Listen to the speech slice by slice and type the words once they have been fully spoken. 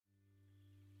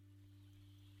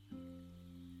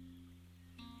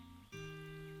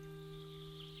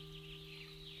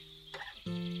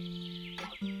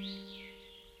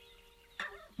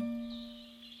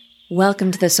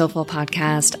Welcome to the Soulful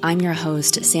Podcast. I'm your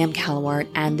host, Sam Callowart,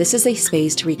 and this is a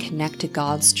space to reconnect to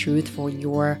God's truth for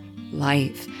your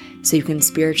life so you can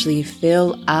spiritually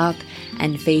fill up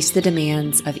and face the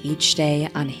demands of each day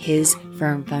on His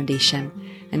firm foundation.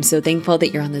 I'm so thankful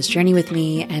that you're on this journey with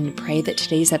me and pray that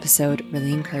today's episode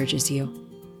really encourages you.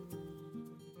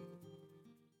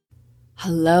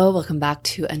 Hello, welcome back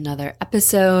to another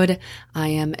episode. I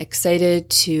am excited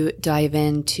to dive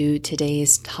into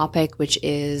today's topic, which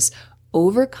is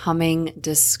overcoming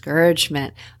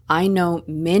discouragement. I know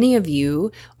many of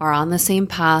you are on the same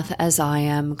path as I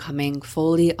am, coming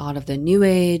fully out of the new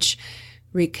age,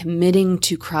 recommitting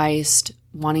to Christ,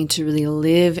 wanting to really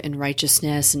live in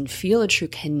righteousness and feel a true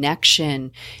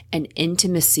connection and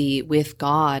intimacy with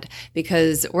God,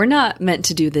 because we're not meant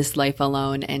to do this life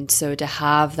alone. And so to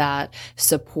have that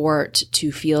support,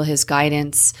 to feel His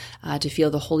guidance, to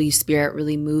feel the Holy Spirit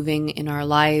really moving in our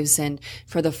lives. And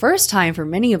for the first time for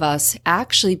many of us,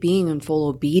 actually being in full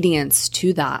obedience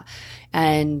to that.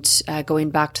 And going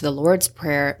back to the Lord's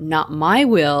Prayer, not my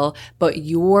will, but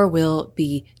your will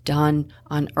be done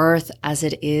on earth as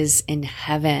it is in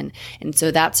heaven. And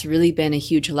so that's really been a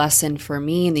huge lesson for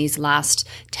me in these last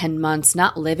 10 months,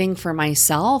 not living for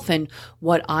myself and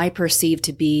what I perceive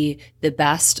to be the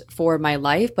best for my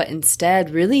life, but instead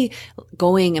really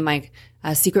going in my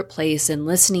secret place and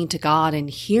listening to God and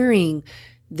hearing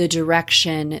the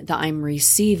direction that I'm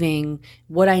receiving,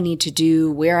 what I need to do,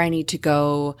 where I need to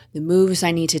go, the moves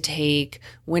I need to take,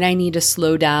 when I need to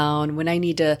slow down, when I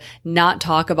need to not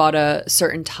talk about a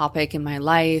certain topic in my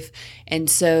life. And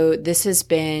so this has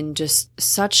been just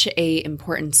such a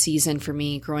important season for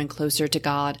me, growing closer to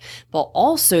God. But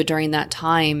also during that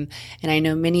time, and I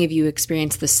know many of you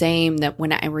experienced the same, that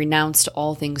when I renounced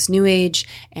all things New Age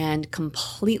and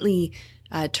completely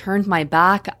turned my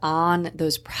back on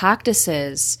those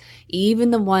practices,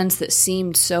 even the ones that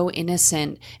seemed so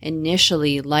innocent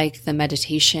initially, like the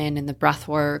meditation and the breath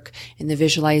work and the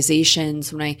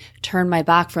visualizations. When I turned my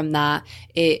back from that,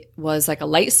 it was like a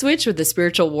light switch with the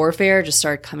spiritual warfare just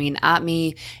started coming at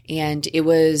me. And it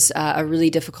was a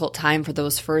really difficult time for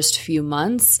those first few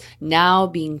months. Now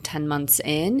being 10 months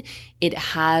in, it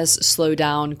has slowed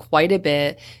down quite a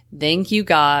bit. Thank you,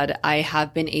 God. I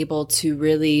have been able to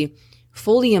really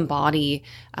fully embody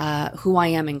who I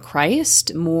am in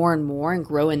Christ more and more and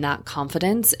grow in that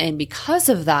confidence. And because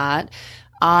of that,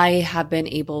 I have been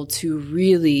able to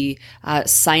really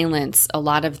silence a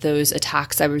lot of those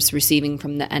attacks I was receiving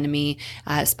from the enemy,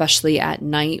 especially at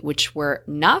night, which were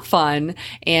not fun.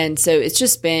 And so it's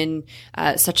just been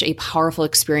such a powerful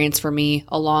experience for me,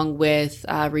 along with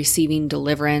receiving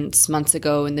deliverance months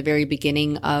ago in the very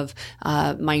beginning of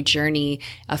my journey,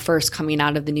 first coming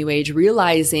out of the New Age,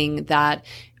 realizing that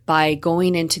by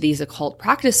going into these occult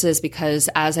practices, because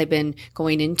as I've been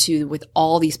going into with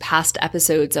all these past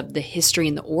episodes of the history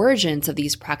and the origins of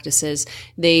these practices,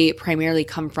 they primarily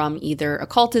come from either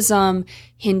occultism,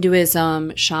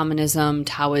 Hinduism, shamanism,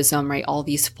 Taoism, right? All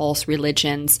these false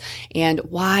religions. And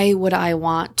why would I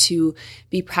want to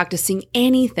be practicing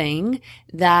anything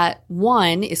that,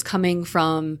 one, is coming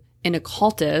from an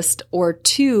occultist, or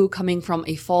two, coming from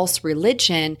a false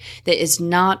religion that is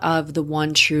not of the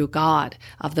one true God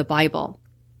of the Bible?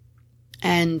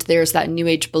 And there's that New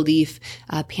Age belief,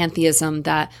 pantheism,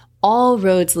 that all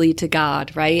roads lead to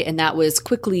God, right? And that was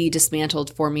quickly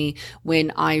dismantled for me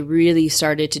when I really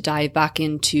started to dive back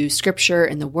into Scripture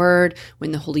and the Word,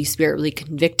 when the Holy Spirit really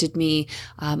convicted me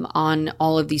on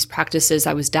all of these practices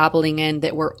I was dabbling in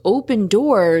that were open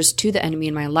doors to the enemy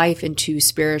in my life, into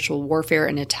spiritual warfare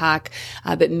and attack.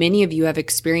 But many of you have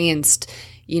experienced,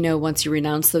 once you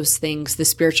renounce those things, the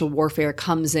spiritual warfare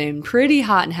comes in pretty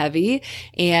hot and heavy.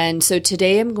 And so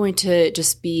today I'm going to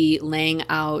just be laying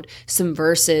out some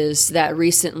verses that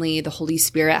recently the Holy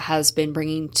Spirit has been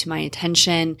bringing to my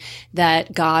attention,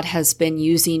 that God has been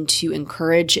using to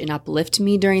encourage and uplift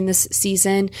me during this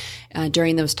season,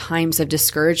 during those times of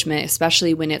discouragement,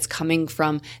 especially when it's coming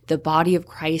from the body of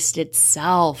Christ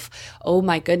itself. Oh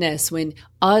my goodness, when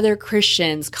other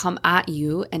Christians come at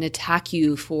you and attack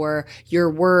you for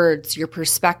your words, your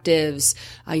perspectives,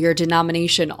 your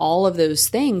denomination, all of those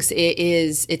things,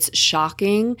 it's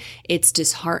shocking, it's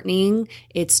disheartening,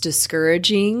 it's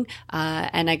discouraging.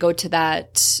 And I go to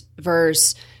that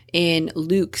verse in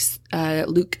Luke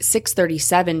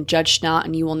 6:37, judge not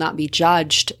and you will not be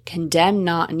judged, condemn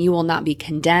not and you will not be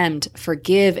condemned,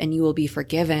 forgive and you will be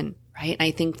forgiven. Right? And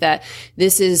I think that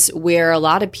this is where a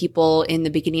lot of people in the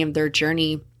beginning of their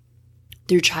journey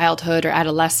through childhood or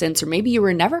adolescence, or maybe you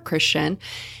were never Christian,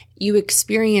 you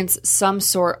experience some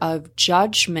sort of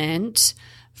judgment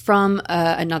from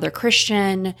another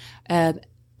Christian,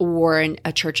 or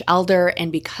a church elder.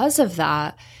 And because of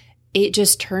that, it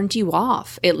just turned you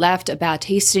off. It left a bad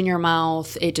taste in your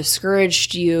mouth. It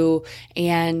discouraged you,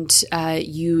 and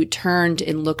you turned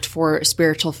and looked for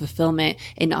spiritual fulfillment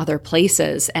in other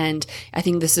places. And I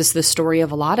think this is the story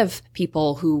of a lot of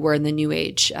people who were in the New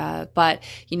Age. But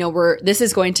this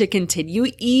is going to continue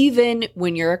even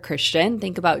when you're a Christian.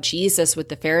 Think about Jesus with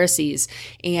the Pharisees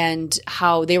and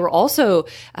how they were also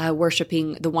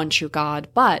worshiping the one true God,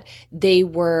 but they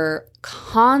were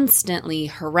constantly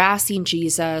harassing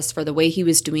Jesus for the way he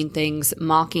was doing things,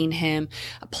 mocking him,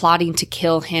 plotting to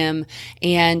kill him.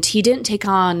 And he didn't take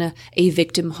on a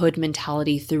victimhood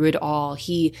mentality through it all.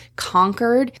 He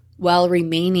conquered while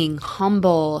remaining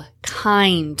humble,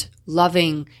 kind,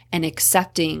 loving, and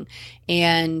accepting.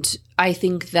 And I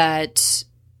think that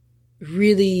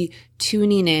really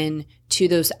tuning in to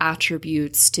those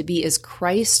attributes to be as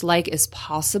Christ-like as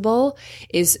possible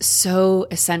is so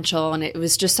essential. And it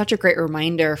was just such a great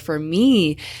reminder for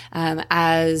me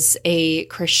as a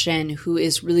Christian who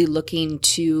is really looking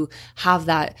to have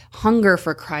that hunger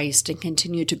for Christ and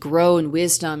continue to grow in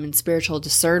wisdom and spiritual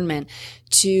discernment,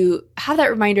 to have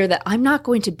that reminder that I'm not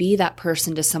going to be that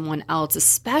person to someone else,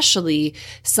 especially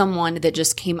someone that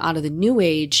just came out of the New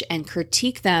Age, and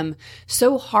critique them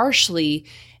so harshly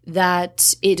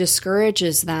that it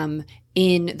discourages them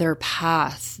in their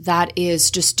path. That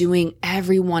is just doing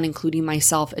everyone, including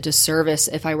myself, a disservice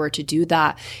if I were to do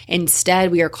that.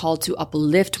 Instead, we are called to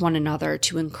uplift one another,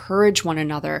 to encourage one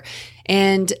another.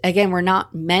 And again, we're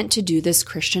not meant to do this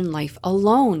Christian life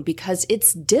alone because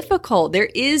it's difficult. There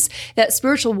is that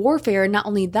spiritual warfare. And not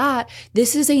only that,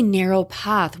 this is a narrow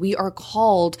path. We are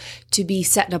called to be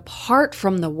set apart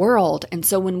from the world. And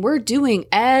so when we're doing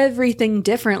everything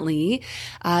differently,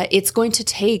 it's going to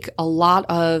take a lot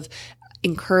of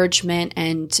encouragement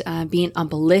and being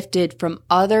uplifted from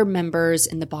other members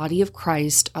in the body of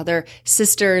Christ, other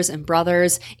sisters and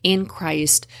brothers in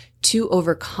Christ, to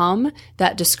overcome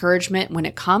that discouragement when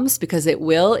it comes, because it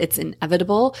will, it's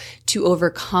inevitable, to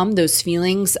overcome those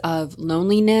feelings of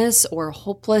loneliness or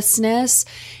hopelessness,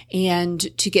 and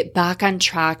to get back on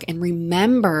track and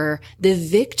remember the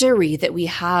victory that we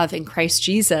have in Christ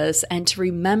Jesus, and to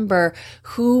remember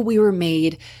who we were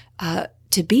made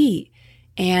to be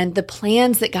and the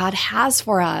plans that God has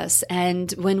for us.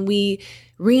 And when we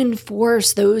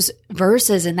reinforce those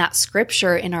verses in that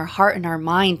scripture in our heart and our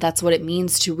mind, that's what it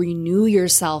means to renew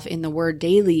yourself in the word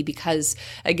daily. Because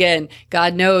again,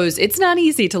 God knows it's not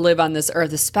easy to live on this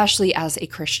earth, especially as a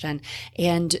Christian.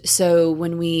 And so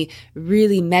when we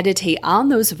really meditate on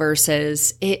those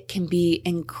verses, it can be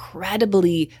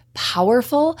incredibly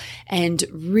powerful and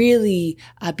really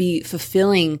be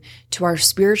fulfilling to our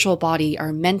spiritual body,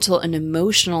 our mental and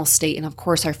emotional state, and of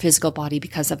course our physical body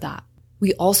because of that.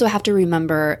 We also have to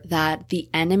remember that the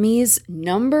enemy's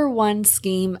number one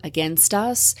scheme against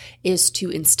us is to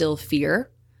instill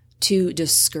fear, to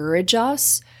discourage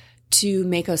us, to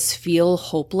make us feel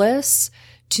hopeless,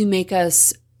 to make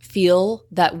us feel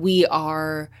that we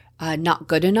are not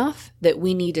good enough, that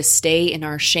we need to stay in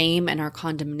our shame and our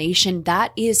condemnation.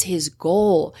 That is his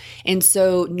goal. And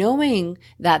so knowing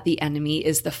that the enemy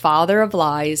is the father of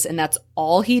lies, and that's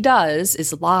all he does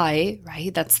is lie,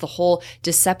 right? That's the whole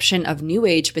deception of New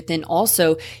Age. But then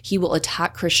also he will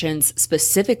attack Christians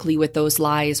specifically with those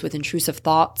lies, with intrusive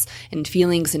thoughts and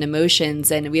feelings and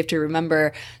emotions. And we have to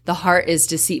remember the heart is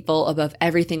deceitful above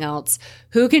everything else.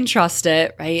 Who can trust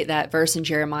it, right? That verse in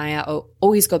Jeremiah,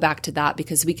 always go back to that,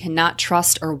 because we cannot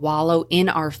trust or wallow in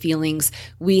our feelings.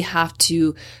 We have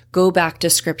to go back to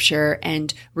scripture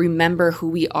and remember who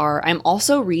we are. I'm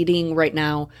also reading right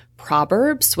now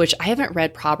Proverbs, which I haven't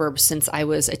read Proverbs since I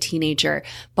was a teenager,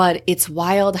 but it's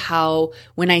wild how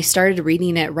when I started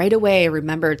reading it right away, I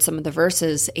remembered some of the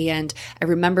verses. And I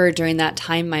remember during that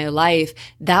time in my life,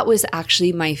 that was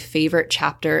actually my favorite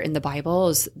chapter in the Bible,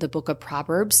 is the book of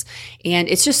Proverbs. And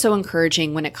it's just so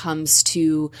encouraging when it comes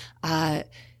to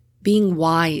being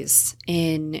wise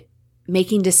in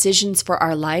making decisions for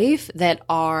our life that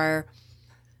are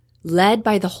led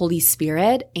by the Holy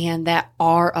Spirit and that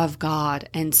are of God.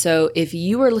 And so if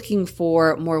you are looking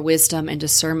for more wisdom and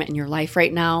discernment in your life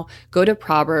right now, go to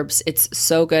Proverbs. It's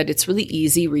so good. It's really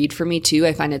easy read for me too.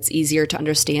 I find it's easier to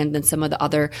understand than some of the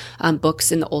other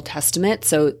books in the Old Testament.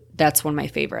 So that's one of my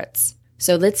favorites.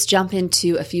 So let's jump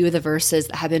into a few of the verses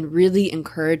that have been really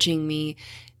encouraging me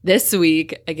this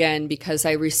week, again, because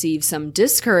I received some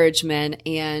discouragement,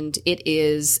 and it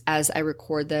is, as I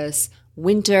record this,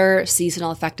 winter seasonal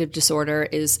affective disorder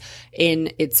is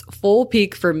in its full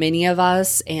peak for many of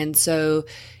us. And so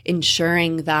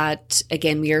ensuring that,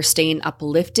 again, we are staying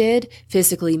uplifted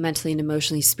physically, mentally, and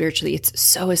emotionally, spiritually. It's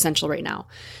so essential right now.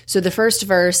 So the first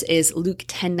verse is Luke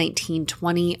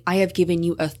 10:19-20. I have given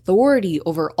you authority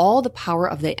over all the power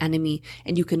of the enemy,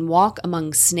 and you can walk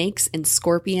among snakes and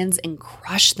scorpions and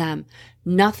crush them.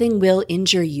 Nothing will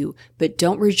injure you, but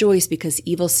don't rejoice because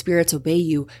evil spirits obey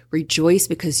you. Rejoice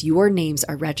because your names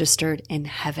are registered in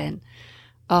heaven.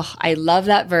 Oh, I love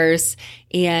that verse.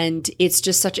 And it's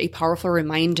just such a powerful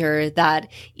reminder that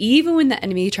even when the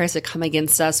enemy tries to come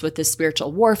against us with this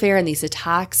spiritual warfare and these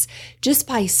attacks, just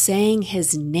by saying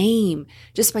his name,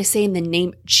 just by saying the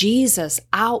name Jesus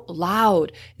out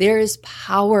loud, there is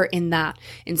power in that.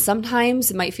 And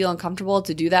sometimes it might feel uncomfortable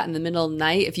to do that in the middle of the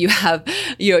night if you have,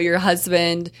 your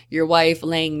husband, your wife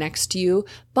laying next to you.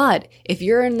 But if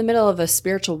you're in the middle of a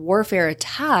spiritual warfare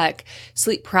attack,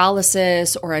 sleep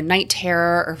paralysis or a night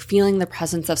terror or feeling the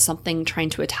presence of something trying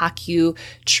to attack you,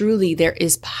 truly there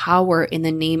is power in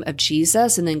the name of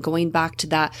Jesus. And then going back to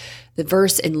the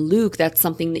verse in Luke, that's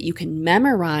something that you can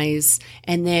memorize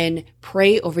and then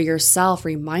pray over yourself,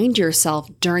 remind yourself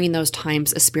during those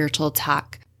times of spiritual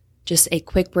attack. Just a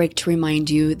quick break to remind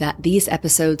you that these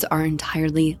episodes are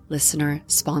entirely listener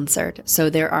sponsored. So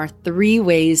there are 3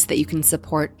 ways that you can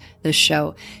support the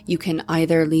show. You can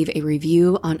either leave a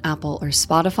review on Apple or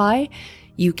Spotify.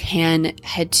 You can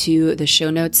head to the show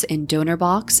notes and donor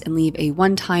box and leave a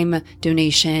one-time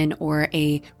donation or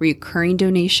a recurring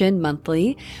donation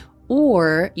monthly.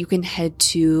 Or you can head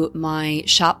to my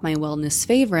Shop My Wellness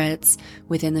Favorites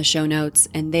within the show notes,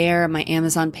 and there my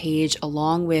Amazon page,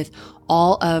 along with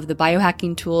all of the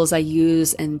biohacking tools I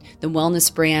use and the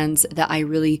wellness brands that I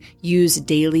really use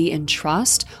daily and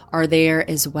trust are there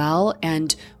as well.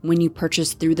 And when you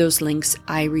purchase through those links,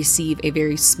 I receive a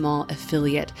very small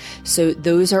affiliate. So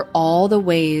those are all the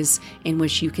ways in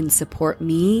which you can support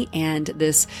me and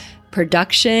this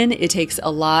production. It takes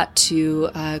a lot to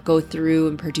go through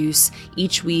and produce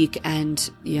each week, and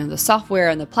the software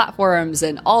and the platforms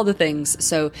and all the things.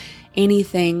 So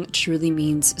anything truly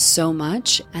means so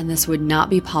much, and this would not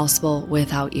be possible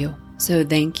without you. So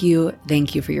thank you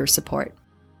for your support.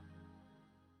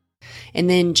 And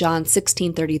then John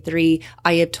 16:33,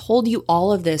 I have told you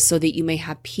all of this so that you may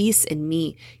have peace in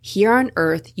me. Here on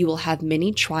earth, you will have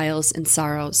many trials and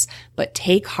sorrows, but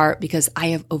take heart because I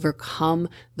have overcome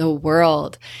the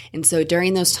world. And so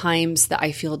during those times that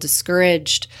I feel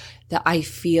discouraged, that I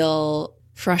feel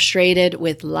frustrated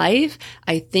with life,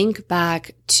 I think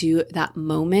back to that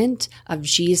moment of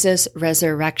Jesus'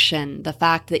 resurrection, the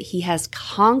fact that he has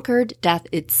conquered death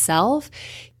itself.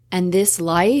 And this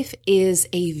life is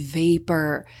a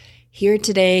vapor. Here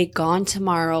today, gone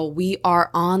tomorrow. We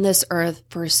are on this earth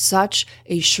for such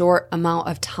a short amount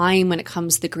of time when it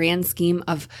comes to the grand scheme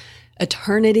of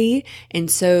eternity. And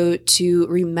so to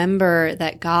remember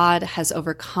that God has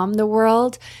overcome the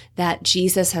world, that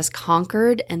Jesus has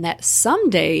conquered, and that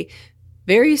someday,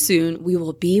 very soon, we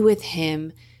will be with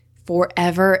him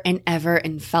forever and ever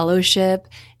in fellowship.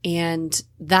 And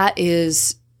that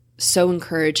is so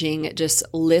encouraging. It just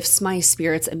lifts my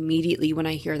spirits immediately when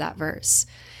I hear that verse.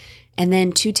 And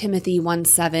then 2 Timothy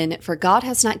 1:7, for God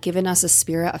has not given us a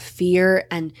spirit of fear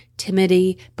and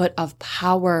timidity, but of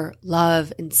power,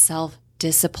 love, and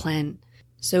self-discipline.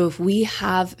 So if we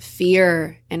have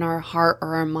fear in our heart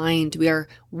or our mind, we are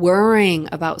worrying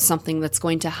about something that's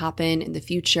going to happen in the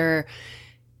future,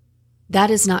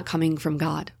 that is not coming from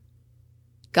God.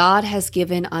 God has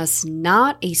given us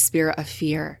not a spirit of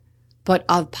fear, but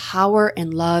of power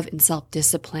and love and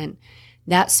self-discipline.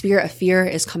 That spirit of fear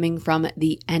is coming from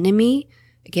the enemy.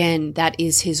 Again, that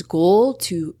is his goal,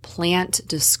 to plant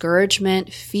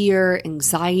discouragement, fear,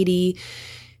 anxiety,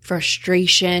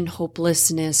 frustration,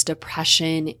 hopelessness,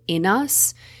 depression in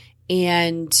us.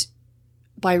 And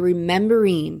by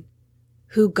remembering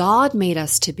who God made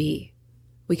us to be,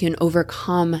 we can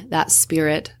overcome that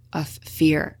spirit of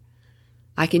fear.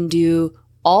 I can do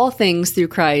all things through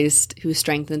Christ who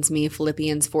strengthens me,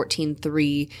 Philippians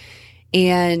 14:3.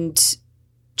 And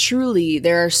truly,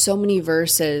 there are so many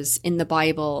verses in the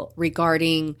Bible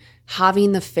regarding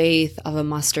having the faith of a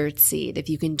mustard seed. If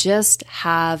you can just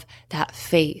have that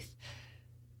faith.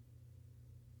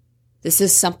 This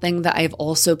is something that I've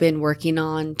also been working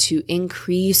on to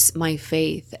increase my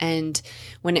faith. And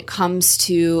when it comes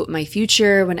to my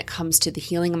future, when it comes to the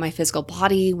healing of my physical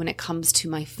body, when it comes to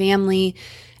my family,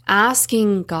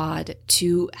 asking God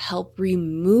to help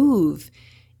remove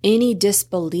any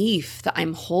disbelief that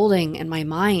I'm holding in my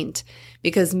mind.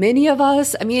 Because many of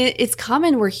us, it's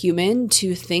common, we're human,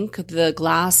 to think the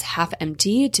glass half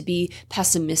empty, to be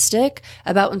pessimistic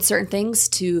about certain things,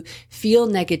 to feel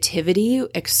negativity,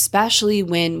 especially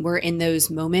when we're in those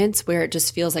moments where it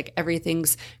just feels like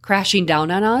everything's crashing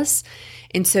down on us.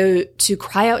 And so to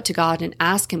cry out to God and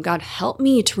ask Him, God, help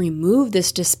me to remove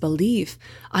this disbelief.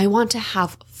 I want to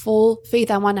have full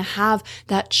faith. I want to have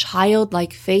that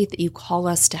childlike faith that you call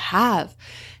us to have.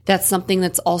 That's something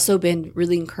that's also been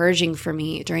really encouraging for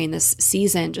me during this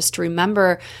season, just to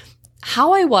remember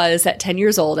how I was at 10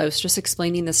 years old. I was just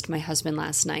explaining this to my husband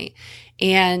last night.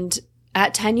 And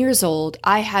at 10 years old,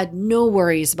 I had no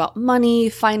worries about money,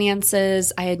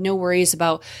 finances. I had no worries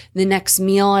about the next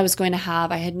meal I was going to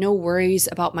have. I had no worries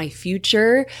about my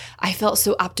future. I felt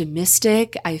so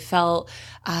optimistic. I felt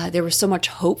there was so much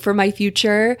hope for my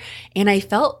future. And I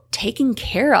felt taken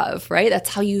care of, right? That's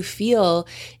how you feel,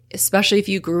 especially if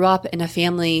you grew up in a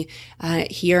family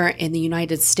here in the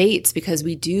United States, because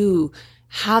we do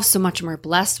have so much and we're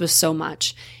blessed with so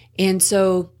much. And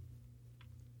so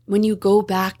when you go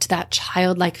back to that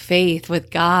childlike faith with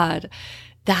God,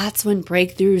 that's when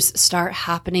breakthroughs start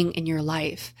happening in your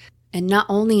life. And not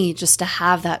only just to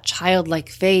have that childlike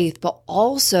faith, but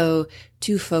also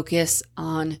to focus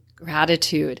on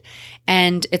gratitude.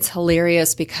 And it's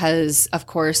hilarious because, of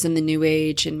course, in the New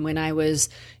Age and when I was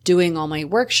doing all my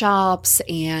workshops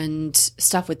and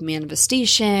stuff with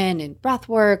manifestation and breath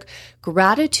work,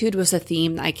 gratitude was a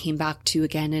theme that I came back to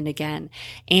again and again.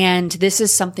 And this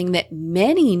is something that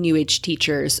many New Age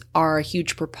teachers are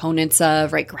huge proponents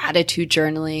of, right? Gratitude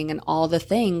journaling and all the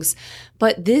things.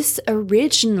 But this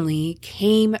originally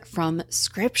came from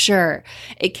Scripture.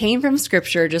 It came from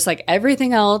Scripture, just like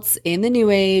everything else in the New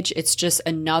Age. It's just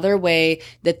another way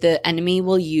that the enemy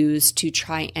will use to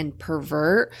try and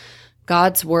pervert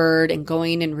God's word and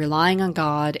going and relying on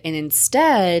God. And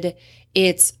instead,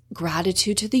 it's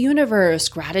gratitude to the universe,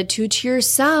 gratitude to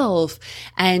yourself,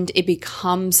 and it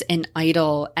becomes an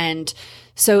idol. And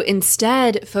so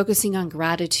instead, focusing on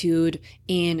gratitude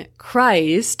in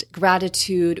Christ,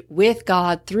 gratitude with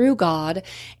God, through God,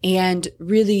 and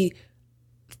really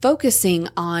focusing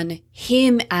on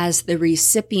Him as the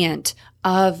recipient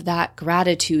of that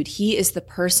gratitude. He is the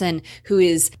person who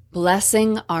is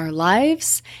blessing our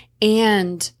lives,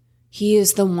 and He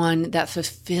is the one that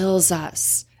fulfills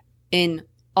us in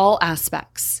all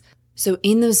aspects. So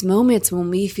in those moments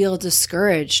when we feel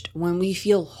discouraged, when we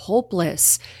feel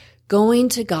hopeless, going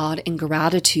to God in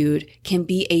gratitude can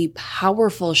be a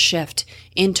powerful shift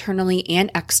internally and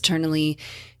externally.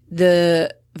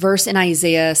 The verse in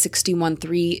Isaiah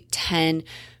 61:3-10,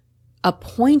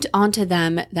 appoint unto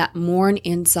them that mourn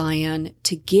in Zion,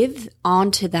 to give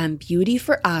unto them beauty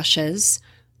for ashes,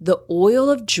 the oil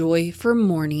of joy for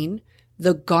mourning,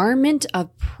 the garment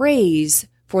of praise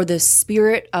for the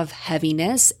spirit of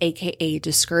heaviness, aka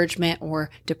discouragement or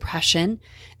depression,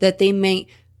 that they may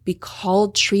be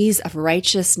called trees of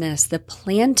righteousness, the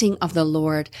planting of the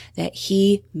Lord, that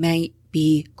He may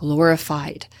be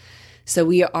glorified. So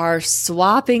we are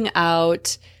swapping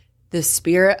out the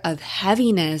spirit of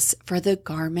heaviness for the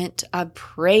garment of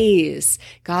praise.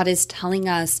 God is telling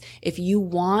us, if you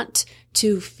want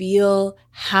to feel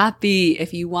happy,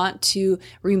 if you want to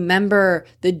remember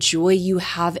the joy you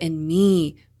have in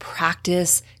me,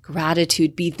 practice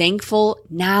gratitude. Be thankful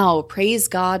now. Praise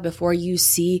God before you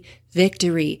see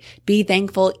victory. Be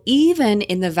thankful even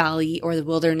in the valley or the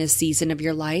wilderness season of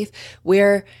your life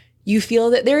where you feel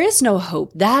that there is no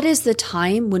hope. That is the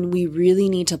time when we really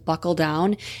need to buckle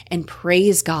down and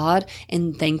praise God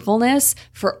in thankfulness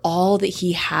for all that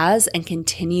He has and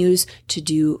continues to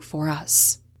do for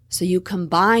us. So you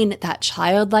combine that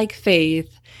childlike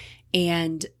faith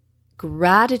and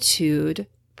gratitude,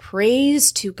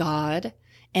 praise to God,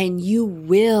 and you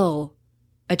will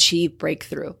achieve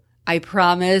breakthrough. I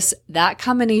promise that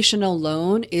combination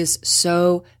alone is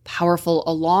so powerful,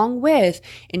 along with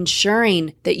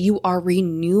ensuring that you are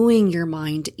renewing your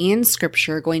mind in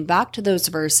Scripture, going back to those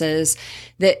verses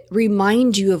that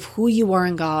remind you of who you are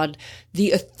in God,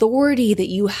 the authority that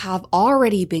you have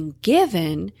already been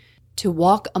given to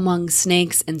walk among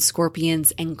snakes and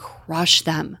scorpions and crush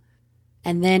them.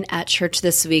 And then at church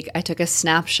this week, I took a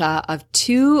snapshot of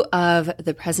 2 of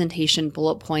the presentation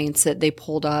bullet points that they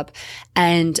pulled up.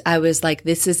 And I was like,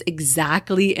 this is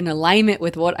exactly in alignment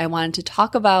with what I wanted to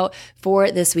talk about for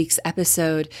this week's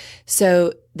episode.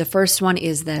 So the first one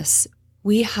is this: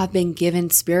 we have been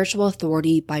given spiritual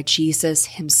authority by Jesus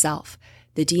Himself.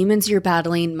 The demons you're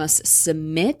battling must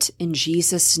submit in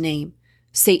Jesus' name.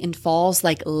 Satan falls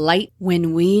like light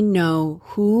when we know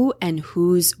who and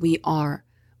whose we are.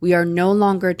 We are no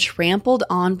longer trampled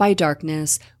on by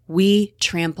darkness. We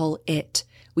trample it.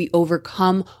 We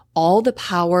overcome all the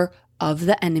power of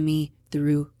the enemy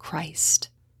through Christ.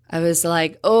 I was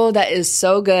like, oh, that is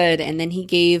so good. And then he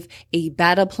gave a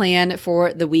battle plan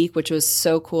for the week, which was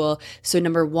so cool. So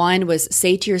number 1 was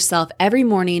say to yourself every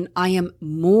morning, I am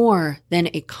more than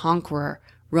a conqueror.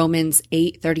 Romans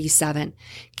 8:37.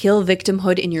 Kill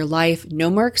victimhood in your life. No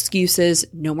more excuses,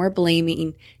 no more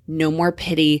blaming, no more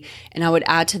pity. And I would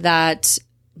add to that,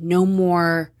 no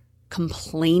more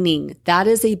complaining. That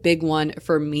is a big one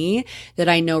for me that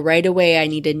I know right away I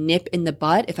need a nip in the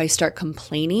butt. If I start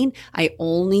complaining, I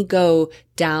only go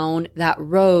down that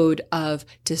road of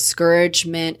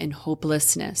discouragement and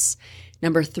hopelessness.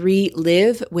 Number 3,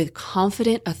 live with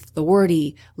confident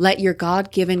authority. Let your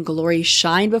God-given glory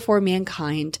shine before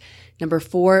mankind. Number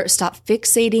 4, stop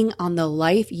fixating on the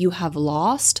life you have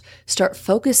lost. Start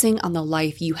focusing on the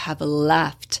life you have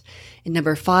left. And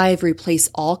number 5, replace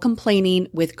all complaining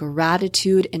with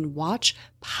gratitude and watch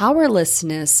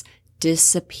powerlessness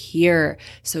disappear.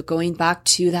 So going back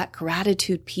to that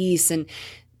gratitude piece and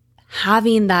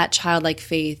having that childlike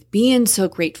faith, being so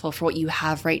grateful for what you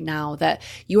have right now, that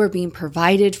you are being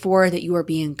provided for, that you are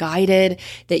being guided,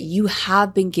 that you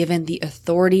have been given the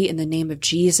authority in the name of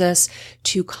Jesus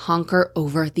to conquer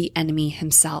over the enemy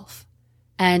himself.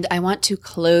 And I want to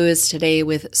close today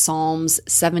with Psalms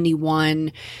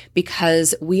 71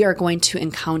 because we are going to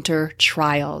encounter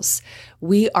trials.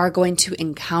 We are going to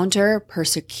encounter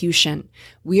persecution.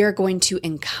 We are going to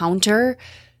encounter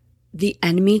the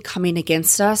enemy coming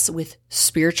against us with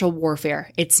spiritual warfare.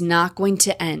 It's not going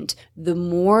to end. The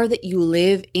more that you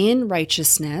live in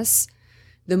righteousness,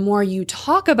 the more you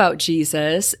talk about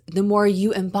Jesus, the more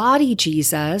you embody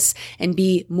Jesus and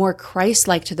be more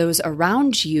Christ-like to those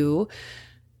around you,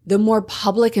 the more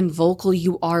public and vocal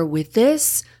you are with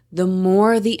this, the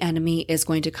more the enemy is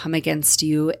going to come against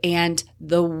you and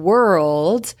the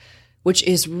world, which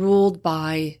is ruled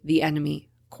by the enemy,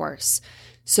 of course.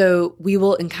 So we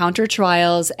will encounter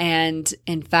trials, and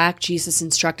in fact, Jesus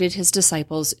instructed his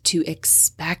disciples to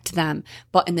expect them.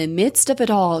 But in the midst of it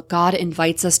all, God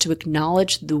invites us to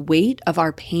acknowledge the weight of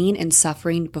our pain and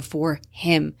suffering before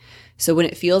him. So when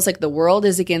it feels like the world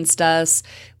is against us,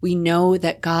 we know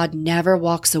that God never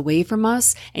walks away from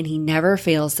us and he never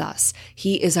fails us.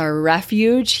 He is our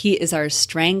refuge, he is our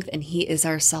strength, and he is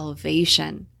our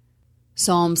salvation.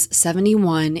 Psalms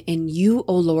 71, in you,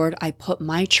 O Lord, I put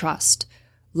my trust.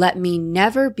 Let me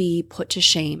never be put to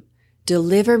shame.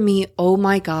 Deliver me, O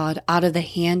my God, out of the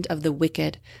hand of the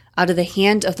wicked, out of the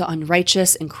hand of the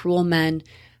unrighteous and cruel men.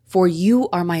 For you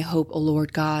are my hope, O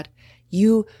Lord God.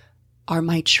 You are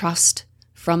my trust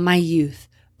from my youth.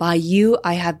 By you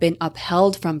I have been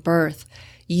upheld from birth.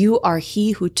 You are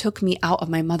he who took me out of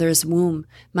my mother's womb.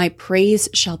 My praise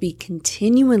shall be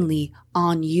continually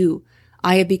on you.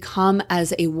 I have become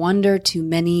as a wonder to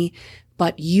many,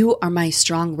 but you are my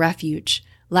strong refuge.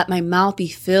 Let my mouth be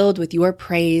filled with your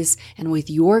praise and with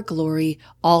your glory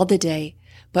all the day.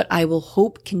 But I will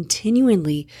hope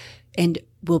continually and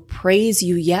will praise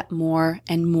you yet more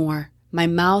and more. My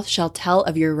mouth shall tell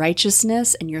of your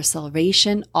righteousness and your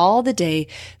salvation all the day,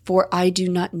 for I do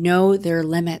not know their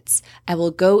limits. I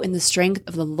will go in the strength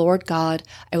of the Lord God.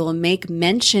 I will make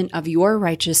mention of your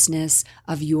righteousness,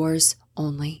 of yours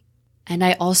only. And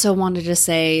I also wanted to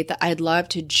say that I'd love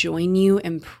to join you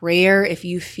in prayer if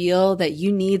you feel that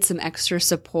you need some extra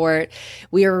support.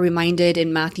 We are reminded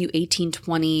in Matthew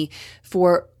 18:20,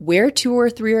 for where 2 or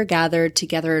 3 are gathered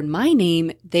together in my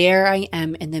name, there I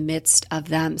am in the midst of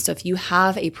them. So if you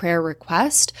have a prayer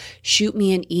request, shoot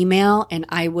me an email and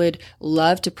I would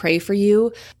love to pray for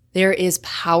you. There is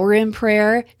power in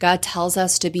prayer. God tells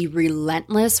us to be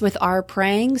relentless with our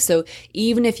praying. So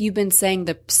even if you've been saying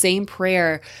the same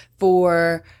prayer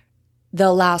for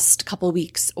the last couple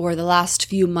weeks or the last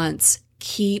few months,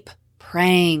 keep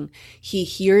praying. He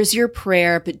hears your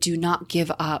prayer, but do not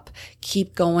give up.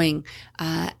 Keep going.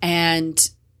 And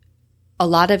a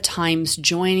lot of times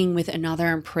joining with another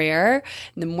in prayer,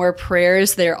 the more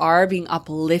prayers there are being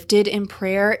uplifted in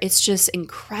prayer, it's just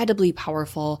incredibly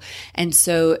powerful. And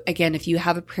so again, if you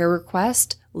have a prayer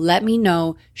request, let me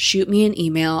know, shoot me an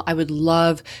email. I would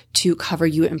love to cover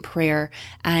you in prayer.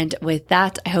 And with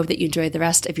that, I hope that you enjoy the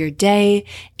rest of your day,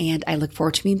 and I look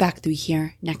forward to being back with you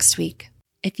here next week.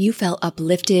 If you felt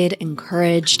uplifted,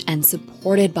 encouraged, and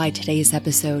supported by today's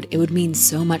episode, it would mean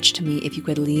so much to me if you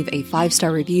could leave a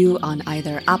 5-star review on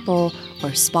either Apple or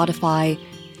Spotify.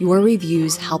 Your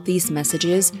reviews help these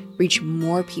messages reach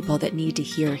more people that need to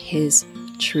hear his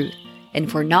truth. And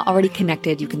if we're not already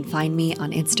connected, you can find me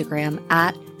on Instagram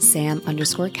at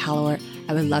Sam_Calloway.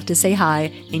 I would love to say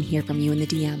hi and hear from you in the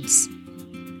DMs.